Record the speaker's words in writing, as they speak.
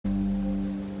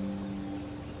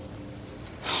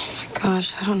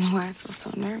Gosh, I don't know why I feel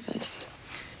so nervous.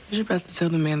 You're about to tell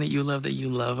the man that you love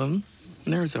him.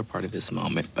 Nerves are part of this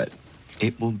moment, but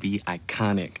it will be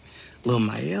iconic. Little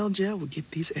Mael gel will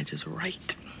get these edges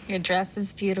right. Your dress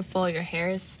is beautiful. Your hair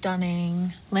is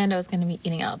stunning. Lando is going to be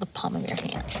eating out of the palm of your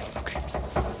hand. Okay.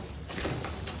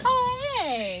 Oh,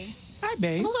 hey. Hi,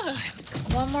 babe. Look,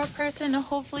 one more person to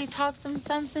hopefully talk some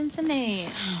sense into Nate.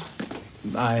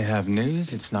 I have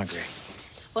news. It's not great.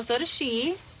 Well, so does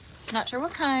she. Not sure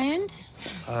what kind.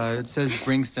 It says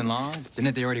Bringston Law.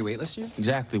 Didn't they already waitlist you?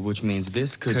 Exactly, which means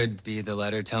this could be the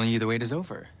letter telling you the wait is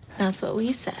over. That's what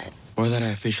we said. Or that I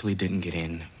officially didn't get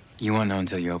in. You won't know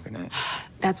until you open it.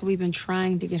 That's what we've been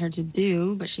trying to get her to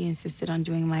do, but she insisted on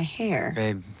doing my hair.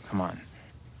 Babe, come on.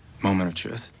 Moment of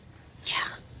truth. Yeah.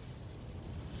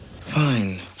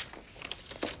 Fine.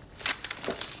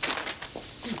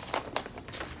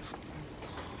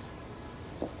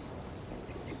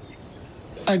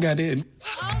 I got in.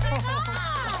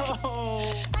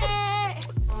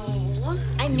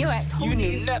 I knew it. You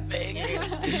knew nothing.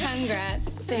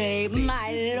 Congrats, babe.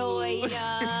 My lawyer.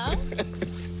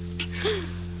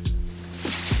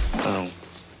 Oh.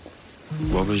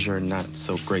 What was your not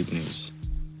so great news?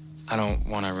 I don't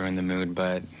want to ruin the mood,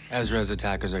 but Ezra's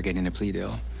attackers are getting a plea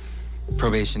deal.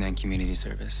 Probation and community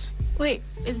service. Wait,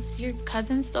 is your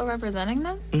cousin still representing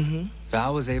them? Mm-hmm.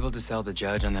 Val was able to sell the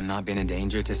judge on them not being a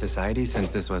danger to society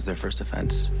since this was their first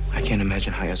offense. I can't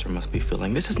imagine how Ezra must be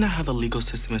feeling. This is not how the legal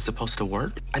system is supposed to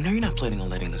work. I know you're not planning on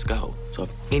letting this go. So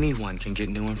if anyone can get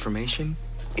new information,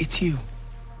 it's you.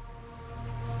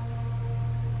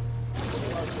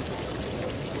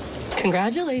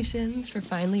 Congratulations for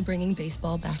finally bringing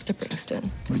baseball back to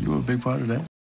Princeton. Well, you were a big part of that.